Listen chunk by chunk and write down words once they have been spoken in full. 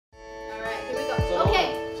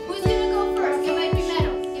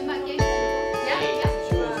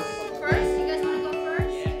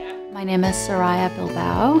name is Soraya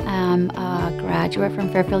Bilbao. I'm a graduate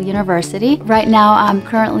from Fairfield University. Right now, I'm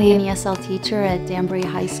currently an ESL teacher at Danbury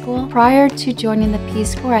High School. Prior to joining the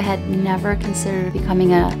Peace Corps, I had never considered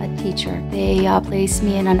becoming a teacher. They placed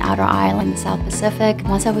me in an outer island in the South Pacific.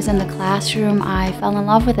 Once I was in the classroom, I fell in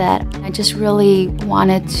love with it. I just really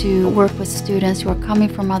wanted to work with students who are coming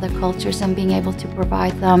from other cultures and being able to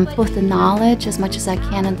provide them both the knowledge as much as I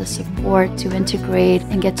can and the support to integrate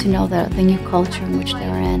and get to know the new culture in which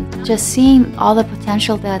they're in. Just seeing all the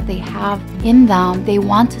potential that they have in them, they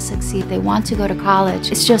want to succeed, they want to go to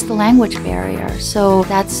college. It's just the language barrier. So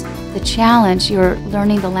that's the challenge. You're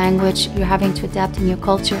learning the language, you're having to adapt to new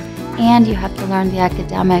culture, and you have to learn the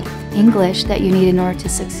academic English that you need in order to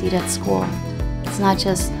succeed at school. It's not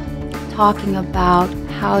just talking about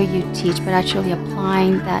how you teach, but actually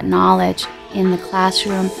applying that knowledge in the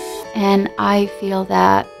classroom. And I feel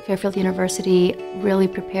that Fairfield University really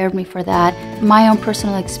prepared me for that. My own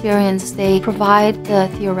personal experience, they provide the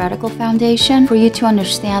theoretical foundation for you to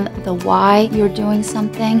understand the why you're doing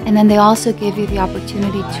something, and then they also give you the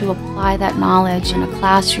opportunity to apply that knowledge in a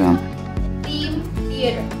classroom. Theme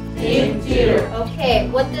theater. Theme theater. Okay,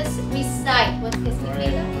 what does recite? What does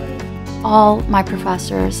recite? All my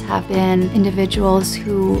professors have been individuals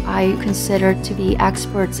who I consider to be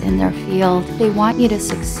experts in their field. They want you to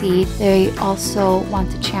succeed. They also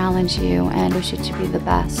want to challenge you and wish you to be the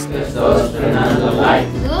best. Good,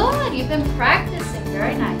 you've been practicing.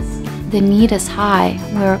 Very nice. The need is high.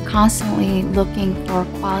 We're constantly looking for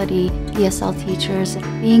quality ESL teachers.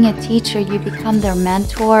 Being a teacher, you become their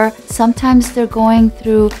mentor. Sometimes they're going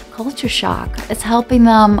through culture shock. It's helping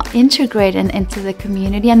them integrate into the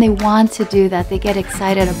community, and they want to do that. They get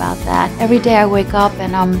excited about that. Every day I wake up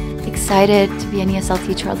and I'm excited to be an ESL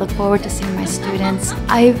teacher. I look forward to seeing my students.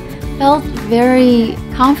 I've felt very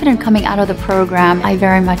confident coming out of the program. I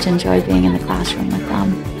very much enjoy being in the classroom with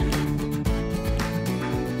them.